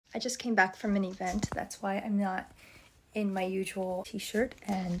I just came back from an event. That's why I'm not in my usual t-shirt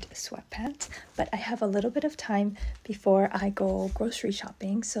and sweatpants, but I have a little bit of time before I go grocery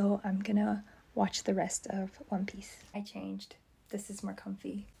shopping, so I'm gonna watch the rest of One Piece. I changed. This is more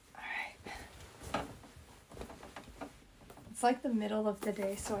comfy. Alright. It's like the middle of the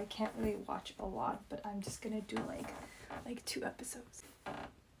day, so I can't really watch a lot, but I'm just gonna do like 2 episodes.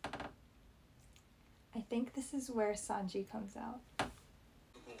 I think this is where Sanji comes out.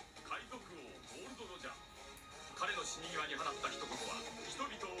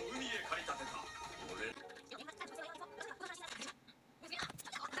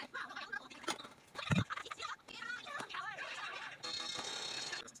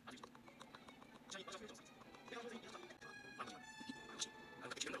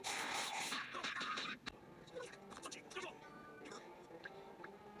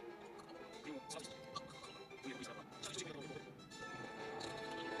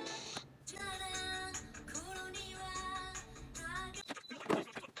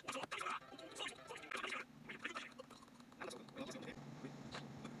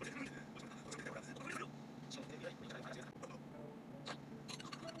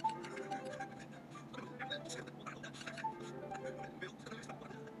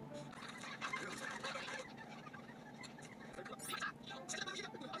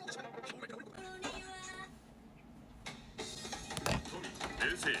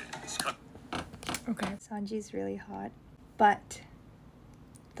 Okay, Sanji's really hot, but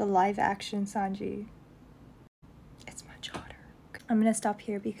the live action Sanji, it's much hotter. I'm gonna stop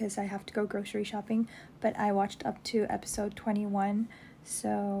here because I have to go grocery shopping, but I watched up to episode 21,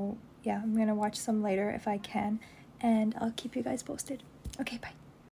 so yeah, I'm gonna watch some later if I can, and I'll keep you guys posted. Okay, bye.